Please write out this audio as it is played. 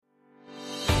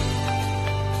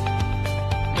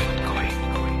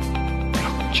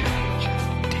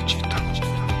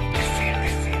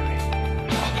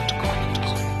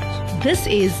This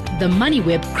is the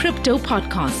MoneyWeb Crypto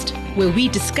Podcast, where we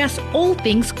discuss all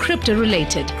things crypto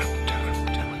related.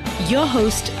 Your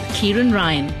host, Kieran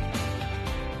Ryan.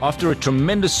 After a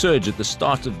tremendous surge at the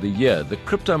start of the year, the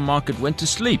crypto market went to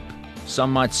sleep.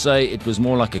 Some might say it was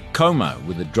more like a coma,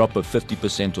 with a drop of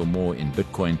 50% or more in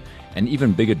Bitcoin and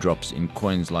even bigger drops in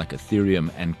coins like Ethereum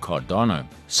and Cardano.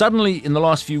 Suddenly, in the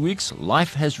last few weeks,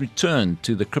 life has returned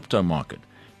to the crypto market.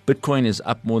 Bitcoin is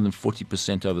up more than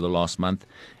 40% over the last month,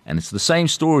 and it's the same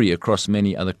story across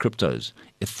many other cryptos.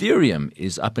 Ethereum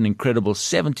is up an incredible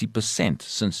 70%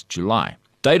 since July.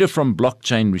 Data from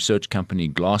blockchain research company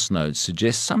Glassnode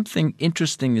suggests something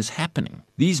interesting is happening.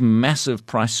 These massive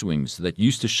price swings that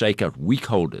used to shake out weak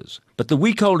holders, but the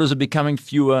weak holders are becoming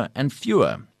fewer and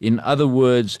fewer. In other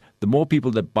words, the more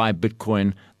people that buy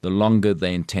Bitcoin, the longer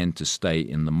they intend to stay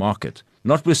in the market.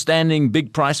 Notwithstanding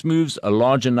big price moves, a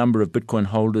larger number of Bitcoin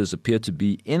holders appear to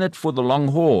be in it for the long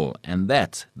haul, and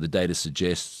that, the data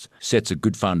suggests, sets a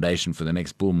good foundation for the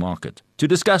next bull market. To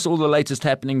discuss all the latest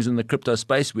happenings in the crypto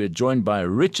space, we are joined by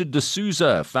Richard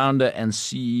D'Souza, founder and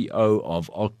CEO of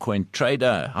Altcoin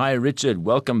Trader. Hi, Richard.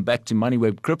 Welcome back to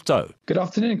MoneyWeb Crypto. Good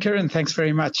afternoon, Kieran. Thanks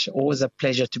very much. Always a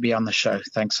pleasure to be on the show.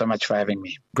 Thanks so much for having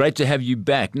me. Great to have you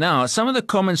back. Now, some of the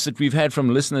comments that we've had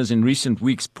from listeners in recent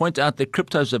weeks point out that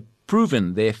cryptos have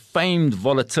proven their famed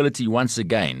volatility once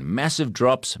again. Massive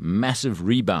drops, massive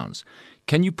rebounds.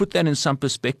 Can you put that in some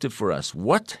perspective for us?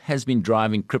 What has been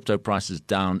driving crypto prices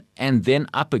down and then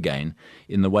up again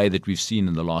in the way that we've seen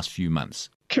in the last few months?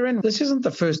 Kieran, this isn't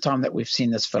the first time that we've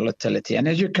seen this volatility, and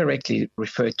as you correctly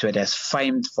referred to it as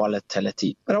famed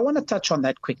volatility. But I want to touch on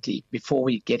that quickly before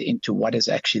we get into what is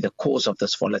actually the cause of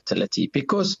this volatility,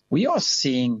 because we are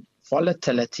seeing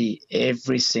volatility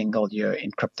every single year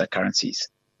in cryptocurrencies.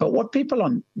 But what people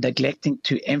are neglecting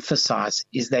to emphasize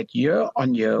is that year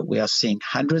on year, we are seeing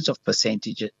hundreds of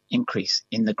percentage increase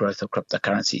in the growth of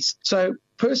cryptocurrencies. So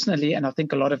personally, and I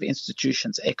think a lot of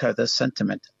institutions echo this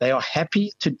sentiment, they are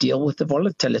happy to deal with the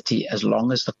volatility as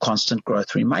long as the constant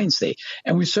growth remains there.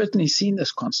 And we've certainly seen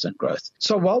this constant growth.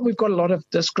 So while we've got a lot of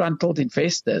disgruntled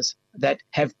investors that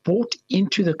have bought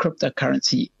into the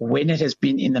cryptocurrency when it has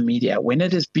been in the media, when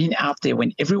it has been out there,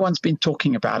 when everyone's been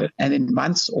talking about it, and then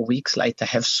months or weeks later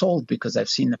have sold because they've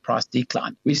seen the price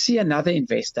decline. We see another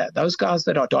investor, those guys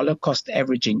that are dollar cost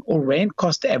averaging or rand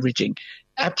cost averaging,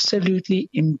 absolutely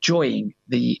enjoying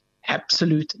the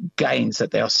absolute gains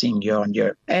that they are seeing year on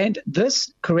year. And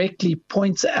this correctly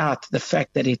points out the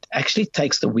fact that it actually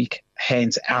takes the weak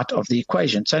hands out of the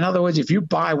equation. So in other words, if you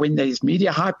buy when there's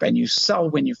media hype and you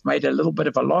sell when you've made a little bit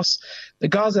of a loss, the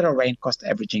guys that are rand cost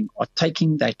averaging are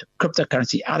taking that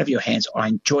cryptocurrency out of your hands, are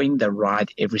enjoying the ride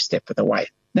every step of the way.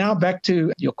 Now back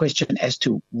to your question as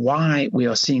to why we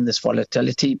are seeing this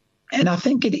volatility. And I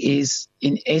think it is,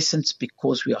 in essence,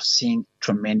 because we are seeing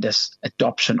tremendous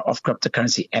adoption of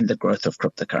cryptocurrency and the growth of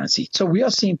cryptocurrency. So we are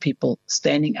seeing people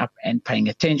standing up and paying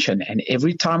attention. And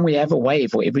every time we have a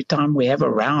wave or every time we have a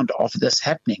round of this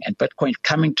happening and Bitcoin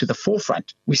coming to the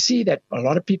forefront, we see that a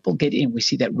lot of people get in. We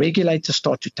see that regulators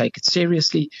start to take it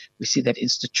seriously. We see that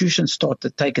institutions start to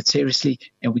take it seriously.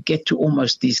 And we get to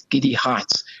almost these giddy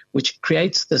heights, which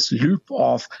creates this loop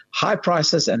of high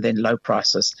prices and then low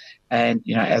prices. And,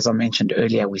 as I mentioned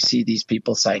earlier, we see these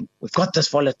people saying, we've got this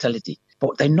volatility,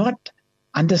 but they're not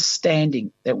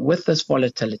understanding that with this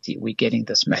volatility, we're getting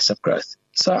this massive growth.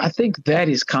 So I think that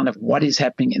is kind of what is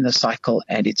happening in the cycle,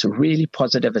 and it's really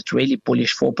positive. It's really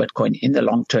bullish for Bitcoin in the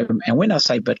long term. And when I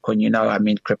say Bitcoin, I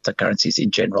mean cryptocurrencies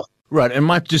in general. Right. It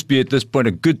might just be at this point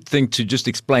a good thing to just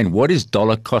explain what is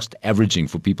dollar cost averaging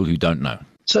for people who don't know.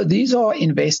 So these are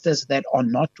investors that are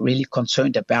not really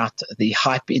concerned about the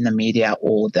hype in the media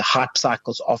or the hype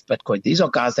cycles of Bitcoin. These are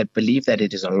guys that believe that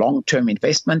it is a long-term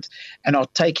investment and are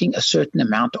taking a certain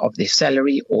amount of their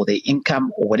salary or their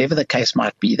income or whatever the case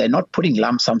might be. They're not putting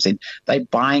lump sums in. They're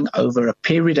buying over a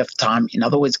period of time. In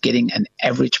other words, getting an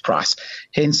average price.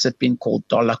 Hence, it's been called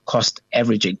dollar cost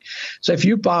averaging. So if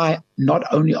you buy not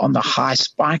only on the high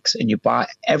spikes and you buy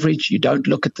average, you don't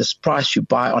look at this price, you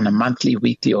buy on a monthly,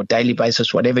 weekly or daily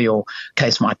basis, whatever your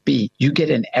case might be, you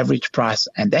get an average price.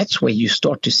 And that's where you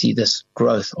start to see this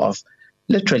growth of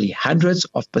literally hundreds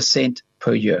of percent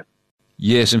per year.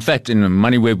 Yes, in fact, in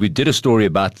MoneyWeb, we did a story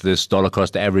about this dollar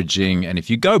cost averaging. And if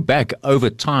you go back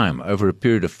over time, over a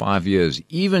period of 5 years,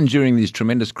 even during these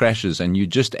tremendous crashes, and you're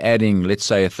just adding, let's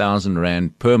say, 1,000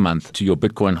 Rand per month to your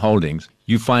Bitcoin holdings,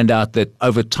 you find out that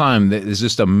over time there's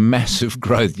just a massive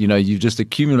growth. You're just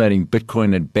accumulating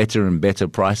Bitcoin at better and better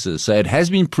prices. So it has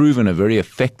been proven a very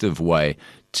effective way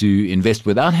to invest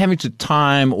without having to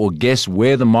time or guess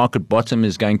where the market bottom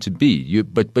is going to be.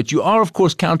 But you are, of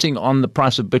course, counting on the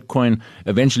price of Bitcoin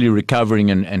eventually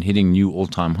recovering and hitting new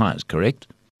all-time highs, correct?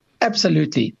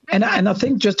 Absolutely. And I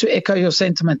think just to echo your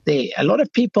sentiment there, a lot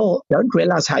of people don't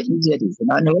realize how easy it is.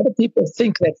 And a lot of people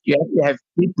think that you have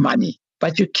big money.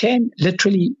 But you can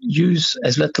literally use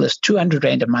as little as 200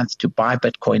 Rand a month to buy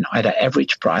Bitcoin at an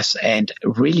average price and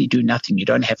really do nothing. You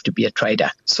don't have to be a trader.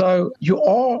 So you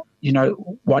are,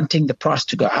 wanting the price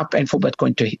to go up and for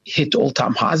Bitcoin to hit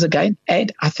all-time highs again.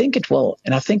 And I think it will.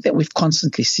 And I think that we've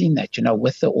constantly seen that,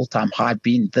 with the all-time high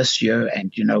being this year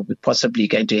and, we're possibly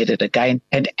going to hit it again.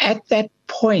 And at that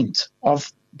point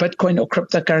of Bitcoin or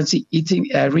cryptocurrency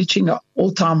reaching an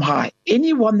all-time high,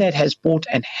 anyone that has bought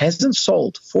and hasn't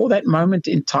sold for that moment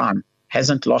in time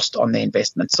hasn't lost on their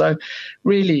investment. So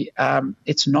really,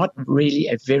 it's not really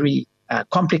a very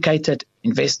complicated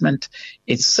investment.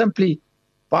 It's simply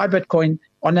buy Bitcoin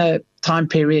on a time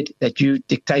period that you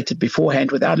dictated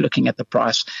beforehand without looking at the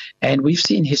price. And we've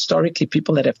seen historically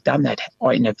people that have done that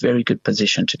are in a very good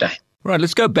position today. Right,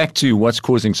 let's go back to what's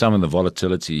causing some of the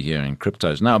volatility here in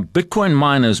cryptos. Now, Bitcoin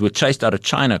miners were chased out of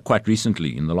China quite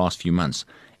recently in the last few months,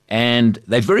 and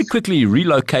they very quickly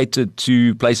relocated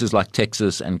to places like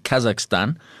Texas and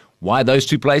Kazakhstan. Why those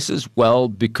two places? Well,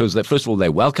 because first of all,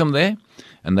 they're welcome there,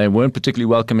 and they weren't particularly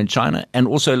welcome in China, and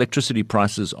also electricity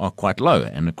prices are quite low,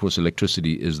 and of course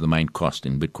electricity is the main cost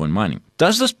in Bitcoin mining.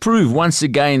 Does this prove once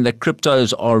again that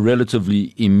cryptos are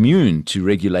relatively immune to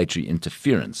regulatory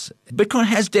interference? Bitcoin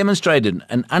has demonstrated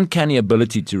an uncanny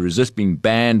ability to resist being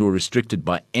banned or restricted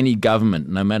by any government,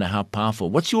 no matter how powerful.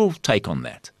 What's your take on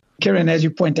that? Kieran, as you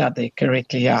point out there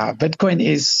correctly, Bitcoin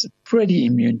is pretty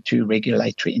immune to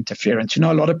regulatory interference.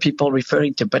 A lot of people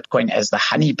referring to Bitcoin as the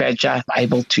honey badger,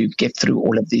 able to get through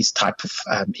all of these type of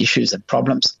issues and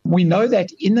problems. We know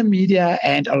that in the media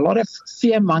and a lot of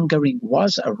fear-mongering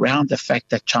was around the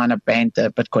fact that China banned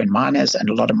the Bitcoin miners and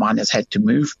a lot of miners had to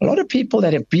move. A lot of people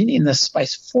that have been in this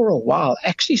space for a while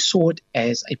actually saw it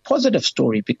as a positive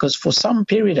story because for some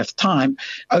period of time,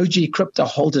 OG crypto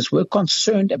holders were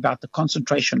concerned about the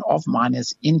concentration of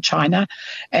miners in China.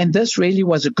 And this really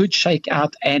was a good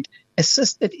shakeout and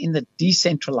assisted in the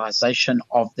decentralization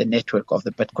of the network, of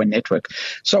the Bitcoin network.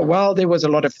 So while there was a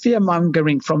lot of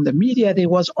fear-mongering from the media, there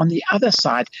was on the other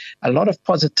side a lot of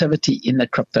positivity in the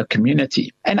crypto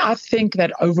community. And I think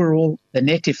that overall the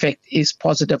net effect is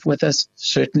positive with us.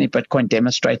 Certainly Bitcoin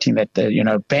demonstrating that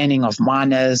the banning of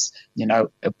miners,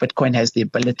 Bitcoin has the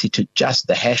ability to adjust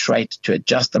the hash rate, to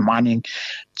adjust the mining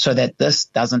so that this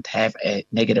doesn't have a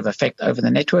negative effect over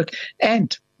the network.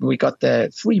 And we got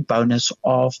the free bonus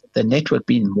of the network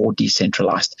being more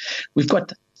decentralized. We've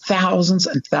got thousands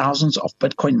and thousands of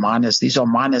Bitcoin miners. These are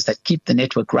miners that keep the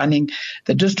network running.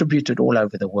 They're distributed all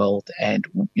over the world. And,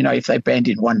 if they're banned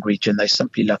in one region, they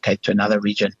simply locate to another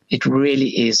region. It really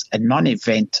is a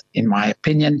non-event, in my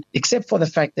opinion, except for the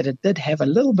fact that it did have a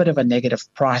little bit of a negative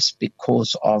price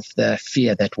because of the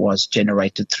fear that was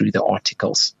generated through the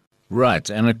articles. Right.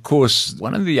 And of course,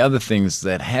 one of the other things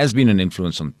that has been an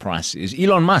influence on price is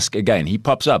Elon Musk. Again, he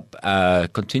pops up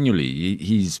continually.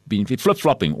 He's been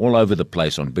flip-flopping all over the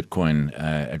place on Bitcoin.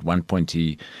 At one point,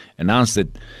 he announced that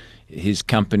his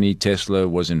company, Tesla,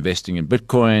 was investing in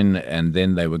Bitcoin, and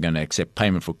then they were going to accept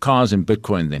payment for cars in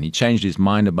Bitcoin. Then he changed his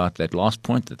mind about that last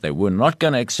point, that they were not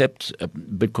going to accept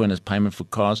Bitcoin as payment for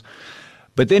cars.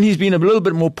 But then he's been a little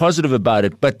bit more positive about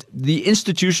it. But the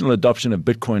institutional adoption of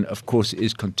Bitcoin, of course,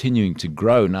 is continuing to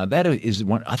grow. Now, that is,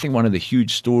 I think, one of the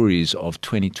huge stories of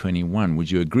 2021.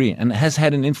 Would you agree? And it has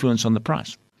had an influence on the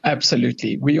price.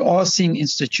 Absolutely. We are seeing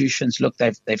institutions, look,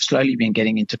 they've slowly been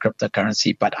getting into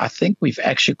cryptocurrency, but I think we've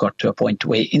actually got to a point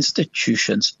where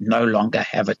institutions no longer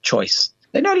have a choice.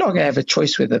 They no longer have a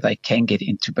choice whether they can get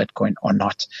into Bitcoin or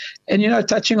not. And,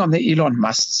 touching on the Elon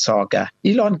Musk saga,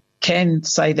 Elon can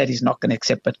say that he's not going to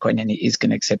accept Bitcoin and he is going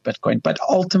to accept Bitcoin. But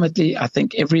ultimately, I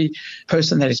think every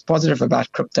person that is positive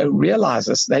about crypto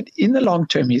realizes that in the long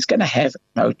term, he's going to have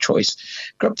no choice.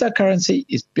 Cryptocurrency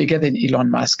is bigger than Elon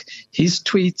Musk. His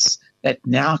tweets that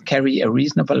now carry a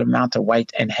reasonable amount of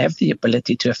weight and have the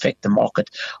ability to affect the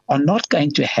market are not going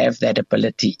to have that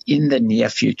ability in the near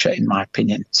future, in my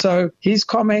opinion. So his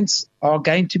comments are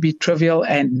going to be trivial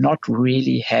and not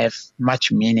really have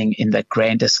much meaning in the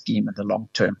grander scheme in the long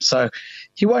term. So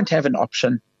he won't have an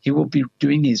option. He will be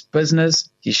doing his business,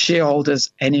 his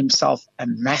shareholders, and himself a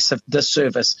massive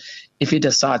disservice if he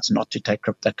decides not to take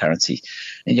cryptocurrency.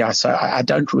 And yeah, so I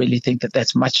don't really think that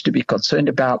that's much to be concerned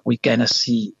about. We're going to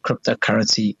see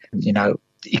cryptocurrency,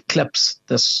 eclipse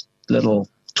this little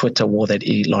Twitter war that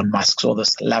Elon Musk, or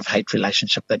this love-hate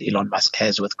relationship that Elon Musk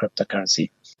has with cryptocurrency.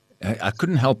 I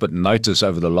couldn't help but notice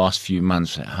over the last few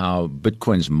months how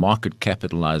Bitcoin's market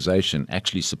capitalization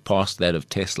actually surpassed that of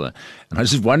Tesla. And I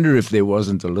just wonder if there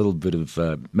wasn't a little bit of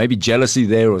maybe jealousy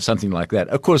there or something like that.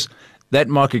 Of course, that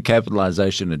market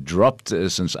capitalization had dropped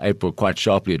since April quite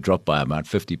sharply. It dropped by about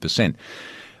 50%.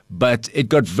 But it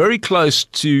got very close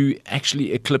to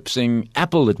actually eclipsing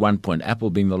Apple at one point, Apple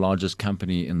being the largest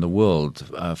company in the world,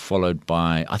 followed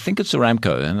by, I think it's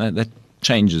Aramco, and that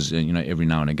changes every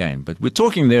now and again. But we're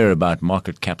talking there about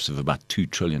market caps of about $2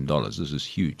 trillion. This is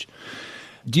huge.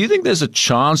 Do you think there's a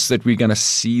chance that we're going to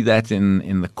see that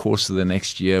in the course of the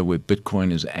next year, where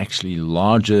Bitcoin is actually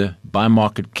larger by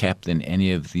market cap than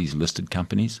any of these listed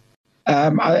companies? We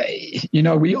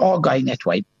are going that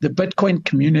way. The Bitcoin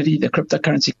community, the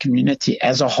cryptocurrency community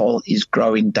as a whole is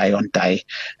growing day on day.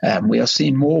 We are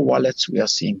seeing more wallets. We are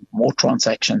seeing more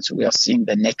transactions. We are seeing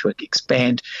the network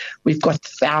expand. We've got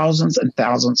thousands and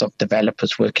thousands of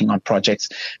developers working on projects.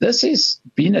 This is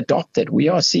being adopted. We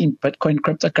are seeing Bitcoin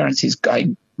cryptocurrencies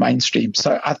going mainstream.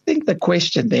 So I think the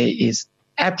question there is,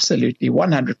 absolutely,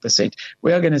 100%.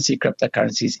 We are going to see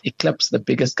cryptocurrencies eclipse the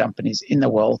biggest companies in the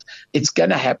world. It's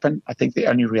going to happen. I think the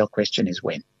only real question is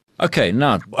when. Okay,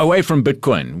 now, away from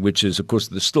Bitcoin, which is, of course,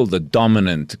 still the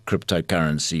dominant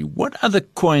cryptocurrency, what other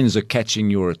coins are catching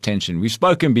your attention? We've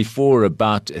spoken before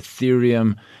about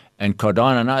Ethereum and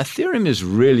Cardano. Now, Ethereum is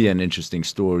really an interesting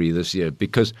story this year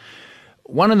because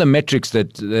one of the metrics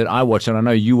that I watch, and I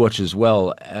know you watch as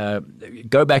well,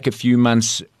 go back a few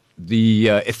months, the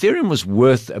Ethereum was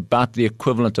worth about the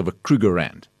equivalent of a Kruger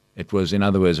Rand. It was, in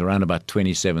other words, around about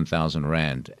 27,000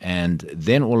 Rand. And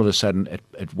then all of a sudden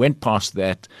it went past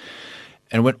that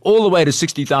and went all the way to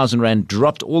 60,000 Rand,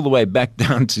 dropped all the way back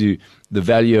down to the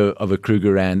value of a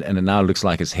Kruger Rand, and it now looks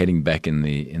like it's heading back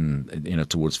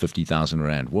towards 50,000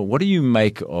 Rand. Well, what do you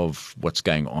make of what's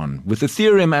going on with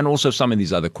Ethereum and also some of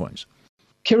these other coins?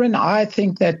 Kieran, I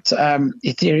think that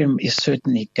Ethereum is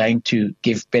certainly going to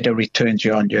give better returns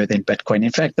year on year than Bitcoin.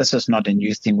 In fact, this is not a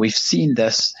new thing. We've seen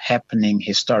this happening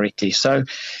historically. So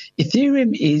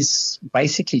Ethereum is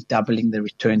basically doubling the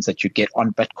returns that you get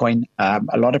on Bitcoin.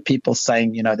 A lot of people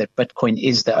saying, that Bitcoin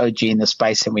is the OG in the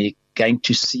space and we're going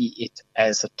to see it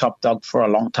as a top dog for a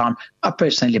long time. I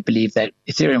personally believe that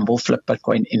Ethereum will flip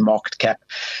Bitcoin in market cap.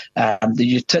 The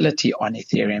utility on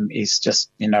Ethereum is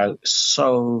just,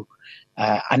 so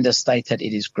understated.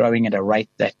 It is growing at a rate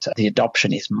that the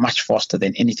adoption is much faster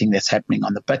than anything that's happening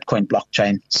on the Bitcoin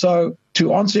blockchain. So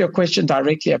to answer your question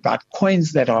directly about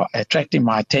coins that are attracting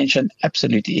my attention,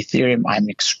 absolutely Ethereum. I'm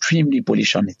extremely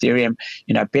bullish on Ethereum,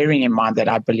 bearing in mind that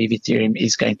I believe Ethereum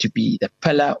is going to be the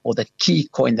pillar or the key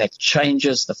coin that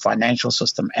changes the financial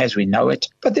system as we know it.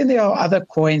 But then there are other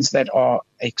coins that are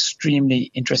extremely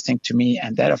interesting to me,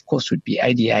 and that of course would be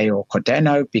ADA or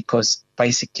Cardano, because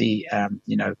basically,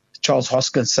 Charles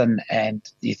Hoskinson and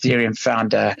the Ethereum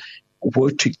founder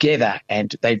were together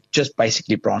and they've just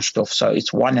basically branched off. So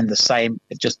it's one and the same,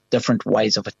 just different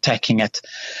ways of attacking it.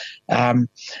 But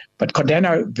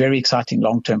Cardano, very exciting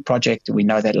long-term project. We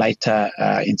know that later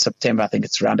in September, I think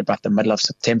it's around about the middle of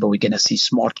September, we're going to see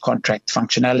smart contract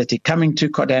functionality coming to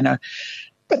Cardano.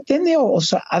 But then there are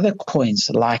also other coins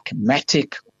like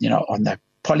Matic, on the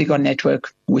Polygon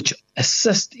network, which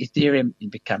assist Ethereum in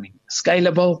becoming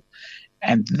scalable.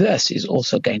 And this is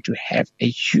also going to have a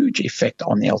huge effect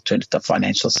on the alternative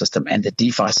financial system and the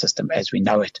DeFi system as we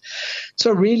know it.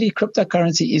 So really,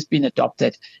 cryptocurrency is being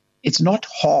adopted. It's not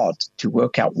hard to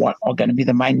work out what are going to be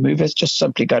the main movers. Just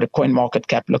simply go to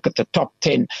CoinMarketCap, look at the top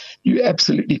 10. You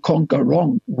absolutely can't go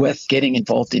wrong with getting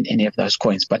involved in any of those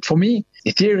coins. But for me,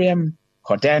 Ethereum,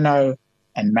 Cardano,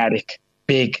 and Matic,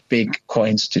 big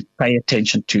coins to pay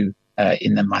attention to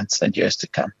in the months and years to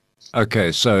come.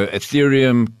 Okay, so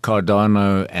Ethereum,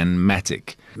 Cardano, and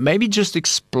Matic. Maybe just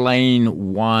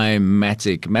explain why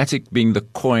Matic being the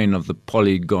coin of the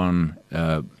Polygon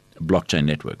blockchain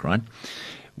network, right?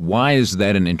 Why is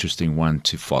that an interesting one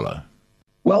to follow?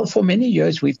 Well, for many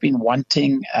years, we've been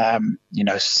wanting,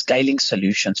 scaling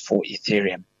solutions for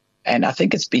Ethereum. And I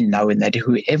think it's been known that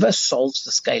whoever solves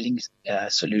the scaling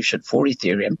solution for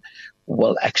Ethereum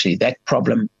will actually, that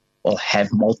problem will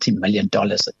have multi-million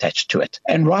dollars attached to it.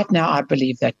 And right now, I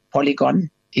believe that Polygon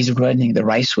is running the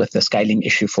race with the scaling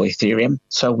issue for Ethereum.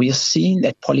 So we are seeing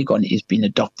that Polygon is being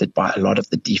adopted by a lot of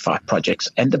the DeFi projects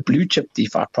and the blue chip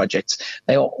DeFi projects.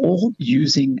 They are all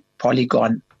using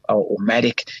Polygon or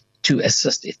Matic to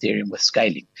assist Ethereum with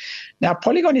scaling. Now,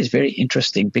 Polygon is very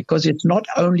interesting because it's not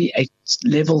only a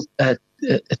level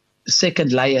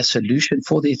second layer solution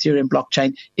for the Ethereum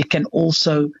blockchain, it can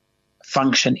also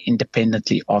function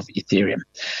independently of Ethereum.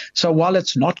 So while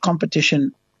it's not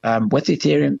competition with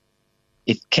Ethereum,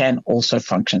 it can also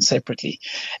function separately.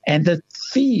 And the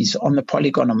fees on the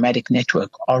Polygon or Matic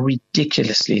network are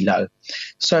ridiculously low.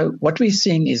 So what we're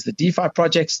seeing is the DeFi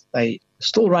projects, they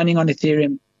still running on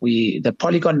Ethereum. The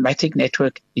Polygon Matic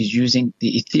network is using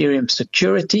the Ethereum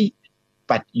security,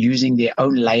 but using their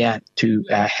own layer to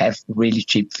have really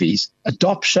cheap fees.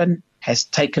 Adoption has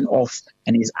taken off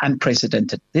and is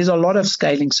unprecedented. There's a lot of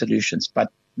scaling solutions,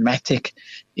 but Matic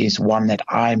is one that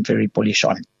I'm very bullish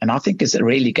on. And I think is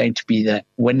really going to be the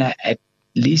winner, at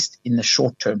least in the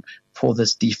short term, for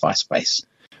this DeFi space.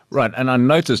 Right. And I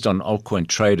noticed on Altcoin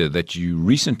Trader that you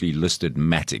recently listed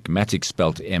Matic. Matic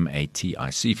spelled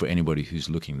M-A-T-I-C for anybody who's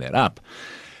looking that up.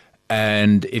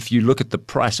 And if you look at the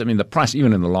price, I mean, the price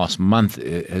even in the last month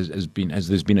there's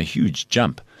been a huge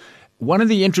jump. One of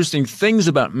the interesting things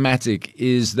about Matic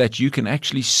is that you can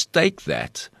actually stake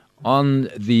that on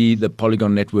the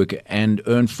Polygon network and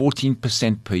earn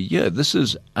 14% per year. This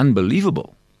is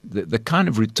unbelievable, the kind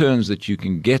of returns that you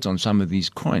can get on some of these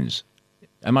coins.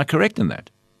 Am I correct in that?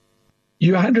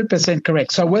 You're 100%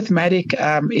 correct. So with Matic,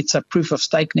 it's a proof of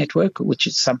stake network, which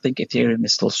is something Ethereum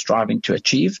is still striving to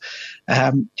achieve.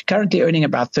 Currently earning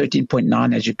about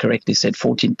 13.9, as you correctly said,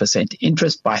 14%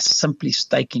 interest by simply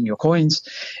staking your coins.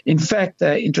 In fact,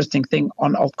 the interesting thing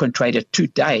on Altcoin Trader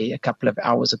today, a couple of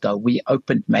hours ago, we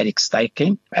opened Matic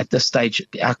staking. At this stage,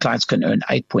 our clients can earn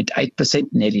 8.8%,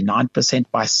 nearly 9%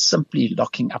 by simply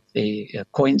locking up their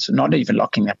coins, not even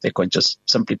locking up their coins, just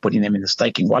simply putting them in the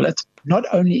staking wallet. Not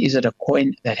only is it a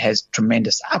coin that has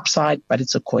tremendous upside, but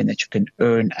it's a coin that you can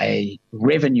earn a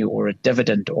revenue or a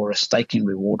dividend or a staking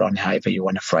reward on, however you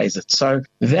want to phrase it. So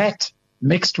that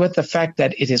mixed with the fact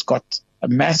that it has got a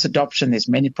mass adoption, there's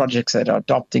many projects that are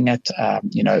adopting it.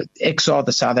 XR,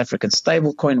 the South African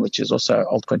stablecoin, which is also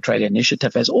Altcoin Trader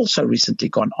Initiative, has also recently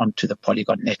gone onto the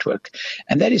Polygon network.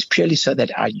 And that is purely so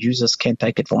that our users can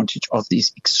take advantage of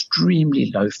these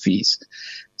extremely low fees.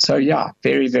 So yeah,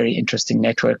 very, very interesting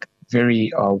network.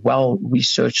 Very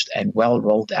well-researched and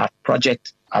well-rolled out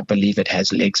project. I believe it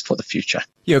has legs for the future.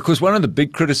 Yeah, because one of the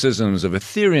big criticisms of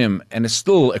Ethereum, and it's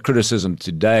still a criticism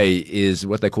today, is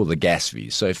what they call the gas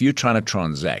fees. So if you're trying to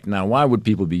transact, now why would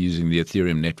people be using the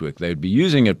Ethereum network? They would be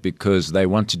using it because they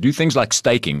want to do things like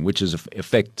staking, which is, in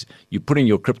effect, you're putting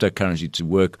your cryptocurrency to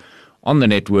work on the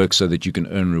network so that you can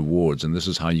earn rewards. And this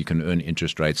is how you can earn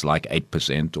interest rates like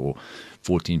 8% or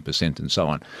 14% and so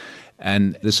on.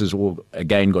 And this has all,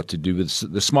 again, got to do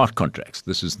with the smart contracts.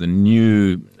 This is the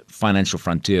new financial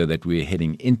frontier that we're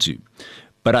heading into.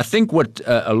 But I think what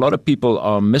a lot of people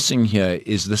are missing here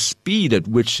is the speed at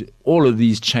which all of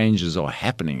these changes are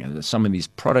happening. And some of these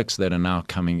products that are now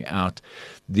coming out,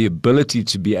 the ability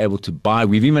to be able to buy.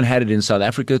 We've even had it in South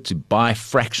Africa to buy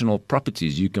fractional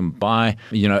properties. You can buy,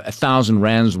 1,000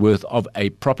 rands worth of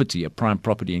a property, a prime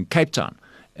property in Cape Town.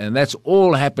 And that's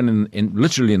all happened in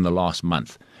literally in the last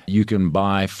month. You can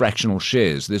buy fractional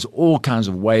shares. There's all kinds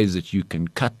of ways that you can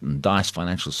cut and dice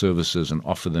financial services and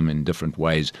offer them in different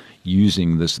ways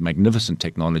using this magnificent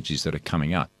technologies that are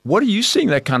coming out. What are you seeing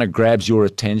that kind of grabs your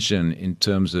attention in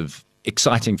terms of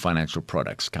exciting financial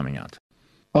products coming out?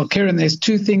 Well, Kieran, there's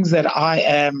two things that I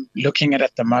am looking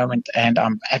at the moment, and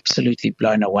I'm absolutely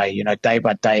blown away. Day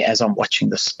by day, as I'm watching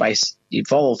the space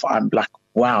evolve, I'm like,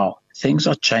 wow, things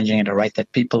are changing at a rate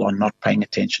that people are not paying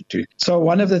attention to. So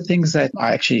one of the things that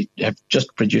I actually have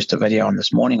just produced a video on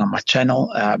this morning on my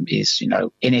channel is,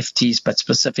 NFTs, but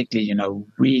specifically,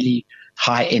 really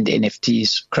high-end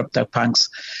NFTs, CryptoPunks.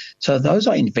 So those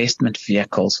are investment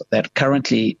vehicles that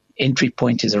currently entry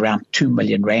point is around 2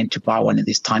 million rand to buy one of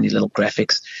these tiny little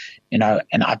graphics. And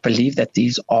I believe that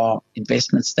these are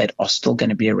investments that are still going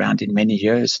to be around in many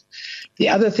years. The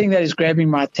other thing that is grabbing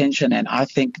my attention, and I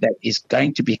think that is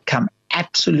going to become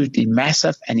absolutely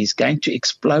massive and is going to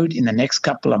explode in the next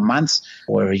couple of months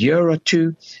or a year or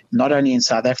two, not only in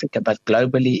South Africa, but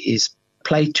globally, is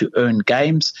play to earn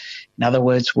games. In other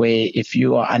words, where if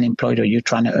you are unemployed or you're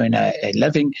trying to earn a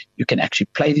living, you can actually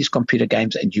play these computer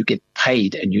games and you get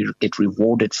paid and you get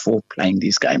rewarded for playing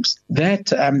these games. That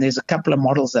there's a couple of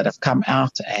models that have come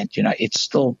out, and it's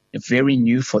still very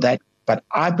new for that. But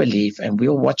I believe, and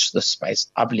we'll watch this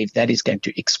space, I believe that is going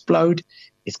to explode.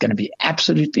 It's going to be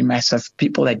absolutely massive.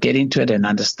 People that get into it and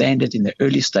understand it in the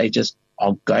early stages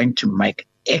are going to make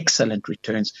excellent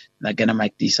returns, and they're going to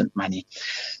make decent money.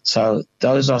 So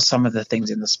those are some of the things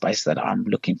in the space that I'm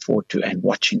looking forward to and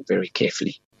watching very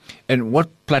carefully. And what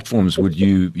platforms would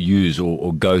you use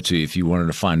or go to if you wanted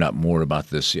to find out more about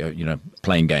this,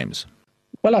 playing games?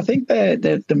 Well, I think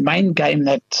the main game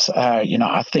that,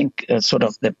 I think sort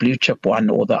of the blue chip one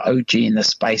or the OG in the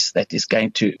space that is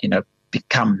going to,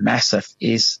 become massive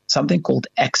is something called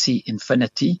Axie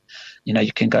Infinity.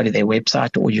 You can go to their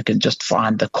website or you can just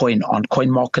find the coin on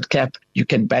CoinMarketCap. You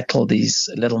can battle these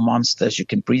little monsters. You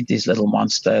can breed these little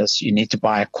monsters. You need to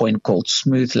buy a coin called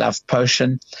Smooth Love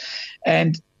Potion.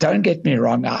 And don't get me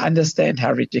wrong, I understand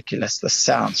how ridiculous this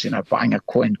sounds, buying a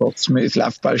coin called Smooth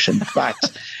Love Potion, but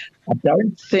I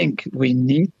think we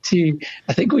need to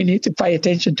pay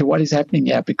attention to what is happening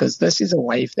here, because this is a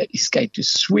wave that is going to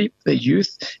sweep the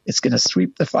youth. It's going to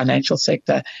sweep the financial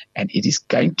sector, and it is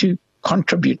going to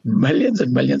contribute millions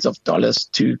and millions of dollars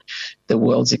to the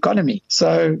world's economy.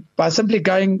 So by simply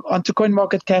going onto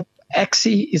CoinMarketCap,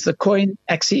 Axie is the coin,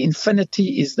 Axie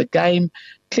Infinity is the game.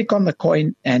 Click on the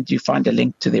coin and you find a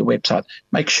link to their website.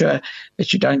 Make sure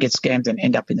that you don't get scammed and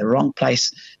end up in the wrong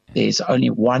place. There's only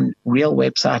one real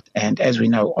website, and as we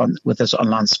know with this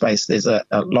online space, there's a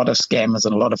lot of scammers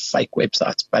and a lot of fake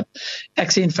websites. But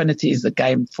Axie Infinity is the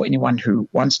game for anyone who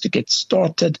wants to get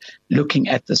started looking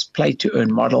at this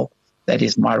play-to-earn model. That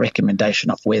is my recommendation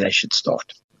of where they should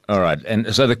start. All right.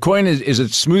 And so the coin is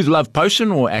it Smooth Love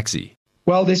Potion or Axie?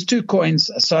 Well, there's two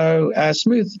coins. So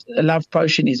Smooth Love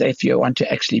Potion is if you want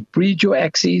to actually breed your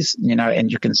Axies,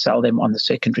 and you can sell them on the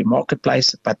secondary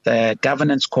marketplace. But the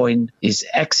governance coin is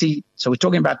Axie. So we're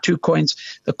talking about two coins.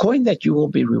 The coin that you will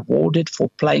be rewarded for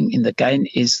playing in the game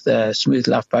is the Smooth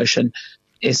Love Potion.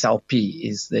 SLP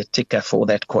is the ticker for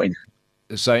that coin.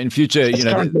 So in future, it's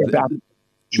currently about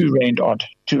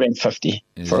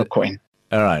R2.50 for a coin.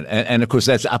 All right. And of course,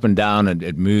 that's up and down, and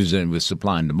it moves in with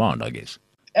supply and demand, I guess.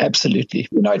 Absolutely.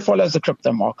 It follows the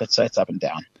crypto market, so it's up and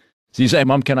down. So you say,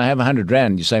 Mom, can I have 100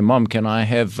 Rand? You say, Mom, can I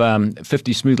have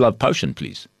 50 Smooth Love Potion,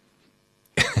 please?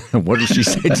 What does she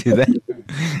say to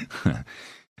that?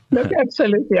 Look,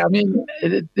 absolutely. I mean,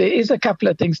 there is a couple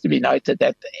of things to be noted.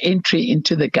 That entry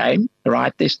into the game,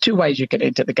 right? There's two ways you can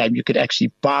enter the game. You could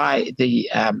actually buy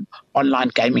the online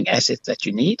gaming assets that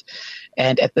you need.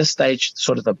 And at this stage,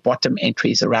 sort of the bottom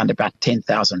entry is around about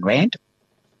 10,000 Rand.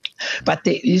 But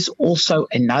there is also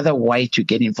another way to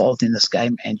get involved in this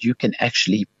game, and you can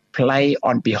actually play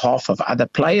on behalf of other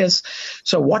players.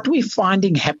 So what we're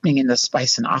finding happening in this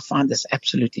space, and I find this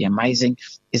absolutely amazing,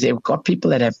 is they've got people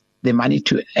that have the money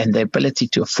to and the ability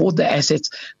to afford the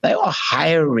assets. They are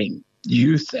hiring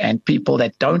youth and people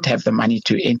that don't have the money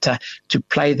to enter to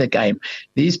play the game.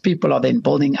 These people are then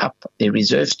building up their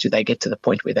reserves till they get to the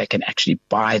point where they can actually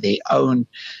buy their own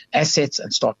assets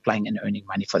and start playing and earning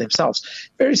money for themselves.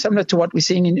 Very similar to what we're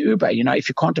seeing in Uber. If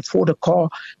you can't afford a car,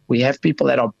 we have people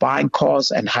that are buying cars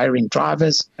and hiring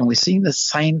drivers, and we're seeing the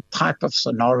same type of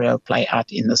scenario play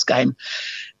out in this game.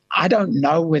 I don't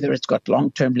know whether it's got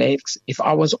long-term legs. If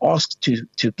I was asked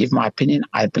to give my opinion,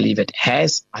 I believe it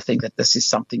has. I think that this is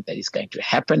something that is going to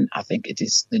happen. I think it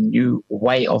is the new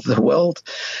way of the world,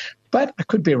 but I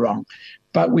could be wrong.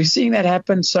 But we're seeing that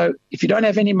happen. So if you don't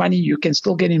have any money, you can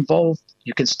still get involved.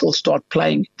 You can still start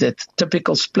playing. The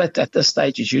typical split at this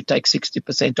stage is you take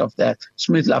 60% of the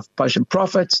Smooth Love Potion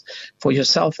profits for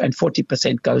yourself, and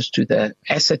 40% goes to the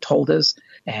asset holders.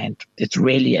 And it's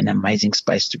really an amazing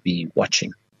space to be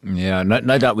watching. Yeah,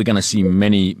 no doubt we're going to see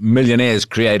many millionaires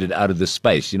created out of this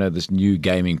space, this new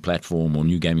gaming platform or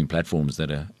new gaming platforms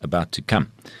that are about to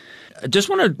come. I just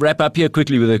want to wrap up here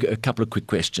quickly with a couple of quick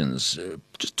questions.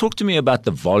 Just talk to me about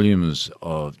the volumes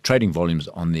of trading volumes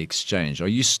on the exchange. Are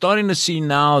you starting to see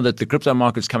now that the crypto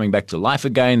market's coming back to life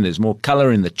again? There's more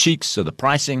color in the cheeks of the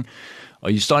pricing. Are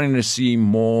you starting to see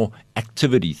more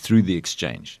activity through the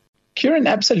exchange? Kieran,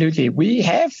 absolutely. We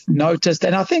have noticed,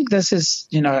 and I think this is,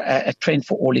 a trend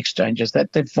for all exchanges,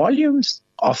 that the volumes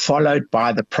are followed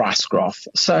by the price graph.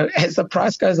 So as the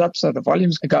price goes up, so the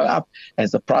volumes go up.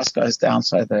 As the price goes down,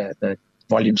 so the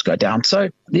volumes go down. So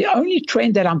the only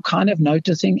trend that I'm kind of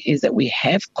noticing is that we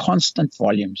have constant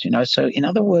volumes, So in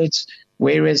other words,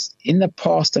 whereas in the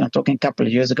past, and I'm talking a couple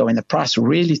of years ago, when the price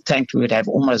really tanked, we would have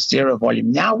almost zero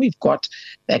volume. Now we've got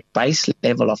that base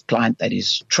level of client that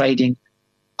is trading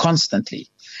constantly,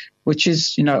 which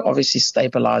is, obviously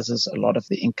stabilizes a lot of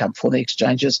the income for the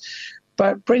exchanges.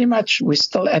 But pretty much we're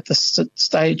still at the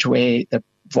stage where the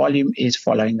volume is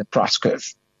following the price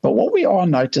curve. But what we are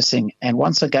noticing, and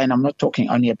once again, I'm not talking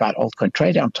only about altcoin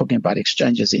trading, I'm talking about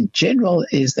exchanges in general,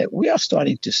 is that we are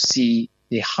starting to see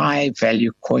the high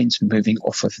value coins moving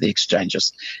off of the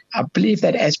exchanges. I believe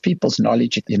that as people's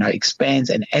knowledge,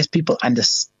 expands, and as people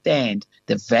understand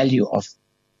the value of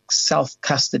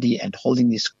self-custody and holding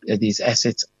these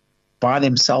assets by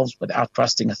themselves without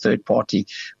trusting a third party,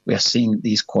 we are seeing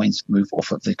these coins move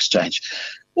off of the exchange.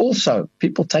 Also,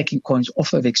 people taking coins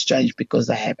off of exchange because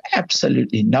they have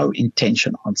absolutely no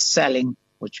intention on selling,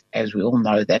 which, as we all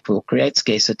know, that will create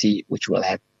scarcity, which will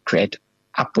create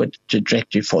upward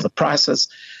trajectory for the prices.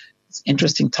 It's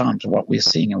interesting times what we're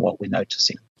seeing and what we're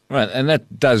noticing. Right, and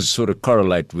that does sort of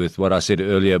correlate with what I said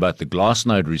earlier about the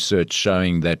Glassnode research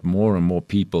showing that more and more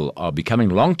people are becoming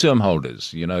long-term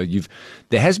holders. You know,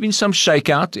 there has been some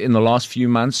shakeout in the last few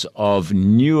months of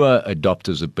newer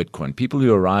adopters of Bitcoin, people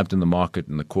who arrived in the market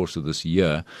in the course of this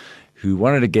year who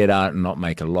wanted to get out and not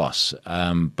make a loss.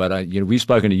 But we've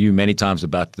spoken to you many times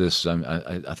about this.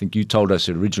 I think you told us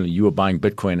originally you were buying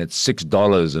Bitcoin at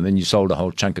 $6, and then you sold a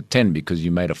whole chunk at $10 because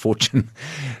you made a fortune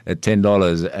at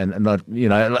 $10. And not,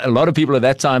 a lot of people at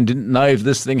that time didn't know if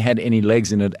this thing had any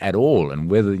legs in it at all, and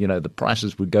whether the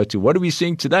prices would go to. What are we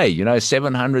seeing today?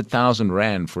 700,000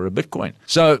 rand for a Bitcoin.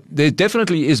 So there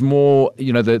definitely is more. The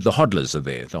hodlers are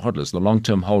there. The hodlers, the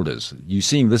long-term holders. You're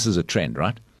seeing this as a trend,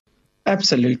 right?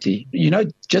 Absolutely.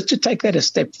 Just to take that a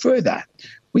step further,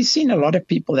 we've seen a lot of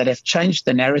people that have changed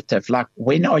the narrative, like,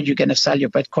 when are you going to sell your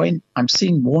Bitcoin? I'm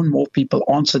seeing more and more people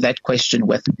answer that question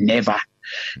with never,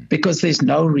 because there's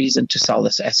no reason to sell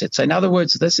this asset. So in other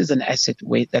words, this is an asset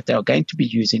that they are going to be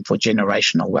using for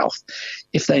generational wealth.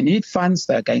 If they need funds,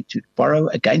 they're going to borrow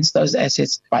against those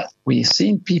assets. But we're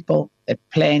seeing people that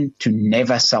plan to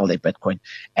never sell their Bitcoin.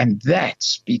 And that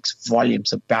speaks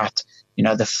volumes about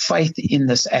the faith in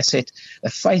this asset, the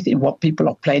faith in what people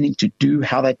are planning to do,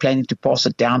 how they're planning to pass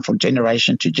it down from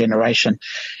generation to generation.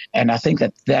 And I think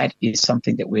that is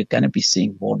something that we're going to be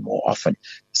seeing more and more often.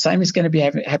 The same is going to be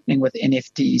happening with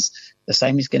NFTs. The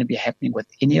same is going to be happening with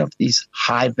any of these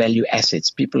high value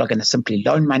assets. People are going to simply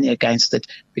loan money against it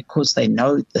because they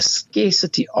know the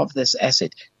scarcity of this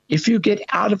asset. If you get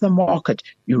out of the market,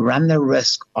 you run the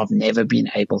risk of never being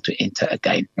able to enter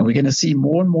again. And we're going to see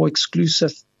more and more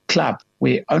exclusive club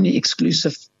where only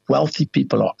exclusive wealthy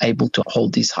people are able to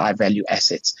hold these high value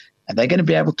assets. And they're going to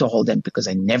be able to hold them because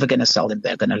they're never going to sell them.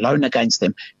 They're going to loan against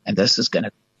them. And this is going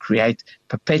to create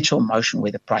perpetual motion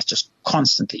where the price just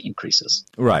constantly increases.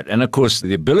 Right. And of course,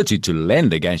 the ability to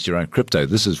lend against your own crypto,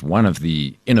 this is one of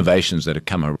the innovations that have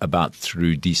come about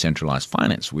through decentralized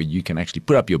finance, where you can actually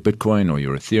put up your Bitcoin or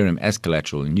your Ethereum as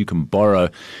collateral and you can borrow.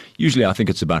 Usually, I think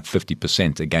it's about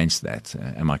 50% against that.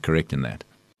 Am I correct in that?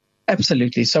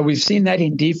 Absolutely. So we've seen that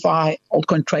in DeFi.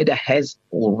 Altcoin Trader has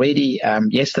already,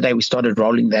 yesterday we started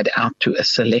rolling that out to a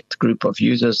select group of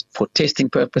users for testing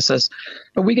purposes.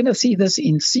 But we're going to see this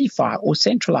in CeFi or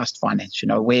centralized finance,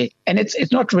 where, and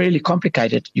it's not really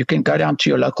complicated. You can go down to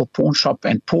your local pawn shop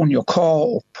and pawn your car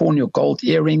or pawn your gold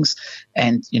earrings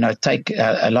and, take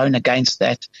a loan against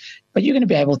that. But you're going to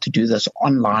be able to do this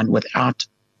online without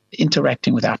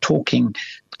interacting, without talking,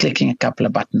 clicking a couple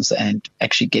of buttons and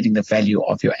actually getting the value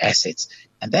of your assets.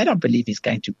 And that, I believe, is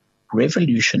going to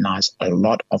revolutionize a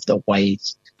lot of the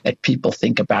ways that people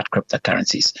think about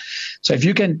cryptocurrencies. So if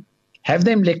you can have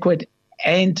them liquid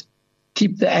and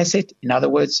keep the asset, in other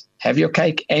words, have your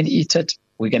cake and eat it,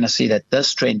 we're going to see that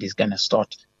this trend is going to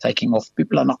start taking off.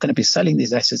 People are not going to be selling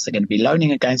these assets. They're going to be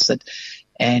loaning against it.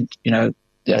 And,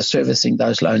 they're servicing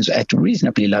those loans at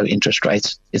reasonably low interest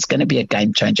rates. It's going to be a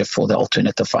game changer for the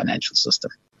alternative financial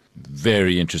system.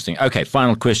 Very interesting. Okay,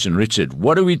 final question, Richard.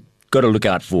 What do we got to look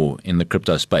out for in the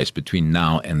crypto space between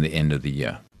now and the end of the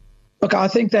year? Look, I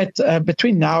think that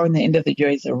between now and the end of the year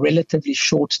is a relatively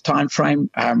short time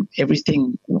frame.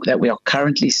 Everything that we are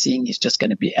currently seeing is just going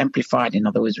to be amplified. In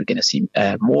other words, we're going to see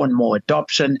more and more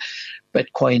adoption,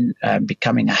 Bitcoin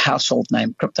becoming a household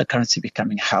name, cryptocurrency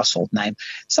becoming a household name.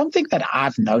 Something that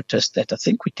I've noticed that I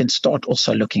think we can start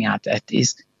also looking at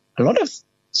is a lot of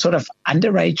sort of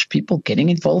underage people getting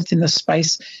involved in the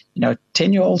space,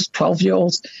 10-year-olds,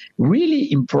 12-year-olds,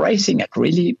 really embracing it,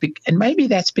 and maybe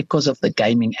that's because of the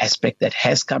gaming aspect that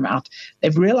has come out.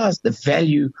 They've realized the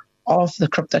value of the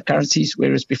cryptocurrencies,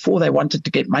 whereas before they wanted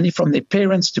to get money from their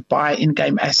parents to buy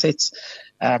in-game assets,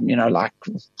 like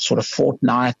sort of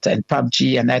Fortnite and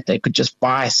PUBG and that, they could just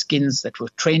buy skins that were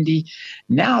trendy.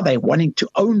 Now they're wanting to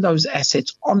own those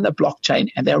assets on the blockchain,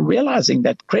 and they're realizing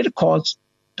that credit cards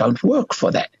don't work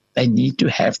for that. They need to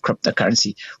have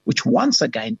cryptocurrency, which once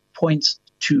again points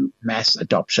to mass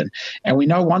adoption. And we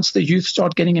know once the youth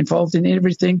start getting involved in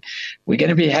everything, we're going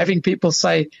to be having people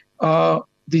say,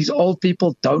 these old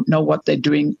people don't know what they're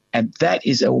doing. And that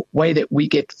is a way that we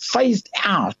get phased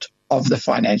out of the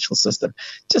financial system.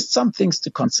 Just some things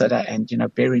to consider and,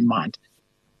 bear in mind.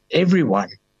 Everyone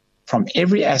from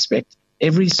every aspect,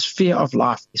 every sphere of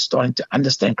life is starting to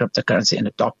understand cryptocurrency and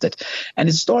adopt it. And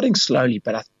it's starting slowly,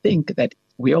 but I think that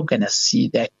we are going to see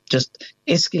that just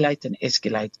escalate and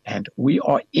escalate. And we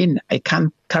are in a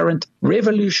current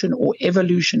revolution or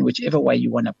evolution, whichever way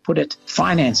you want to put it.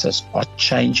 Finances are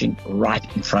changing right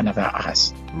in front of our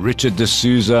eyes. Richard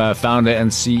D'Souza, founder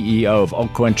and CEO of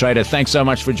Altcoin Trader. Thanks so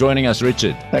much for joining us,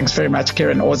 Richard. Thanks very much,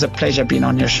 Kieran. Always a pleasure being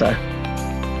on your show.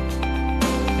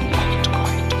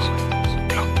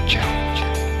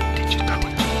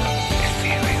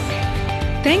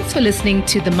 Thanks for listening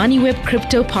to the MoneyWeb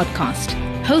Crypto Podcast,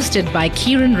 hosted by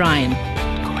Kieran Ryan.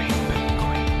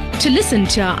 To listen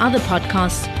to our other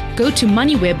podcasts, go to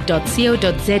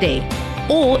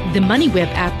moneyweb.co.za or the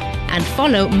MoneyWeb app and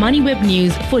follow MoneyWeb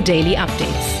News for daily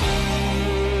updates.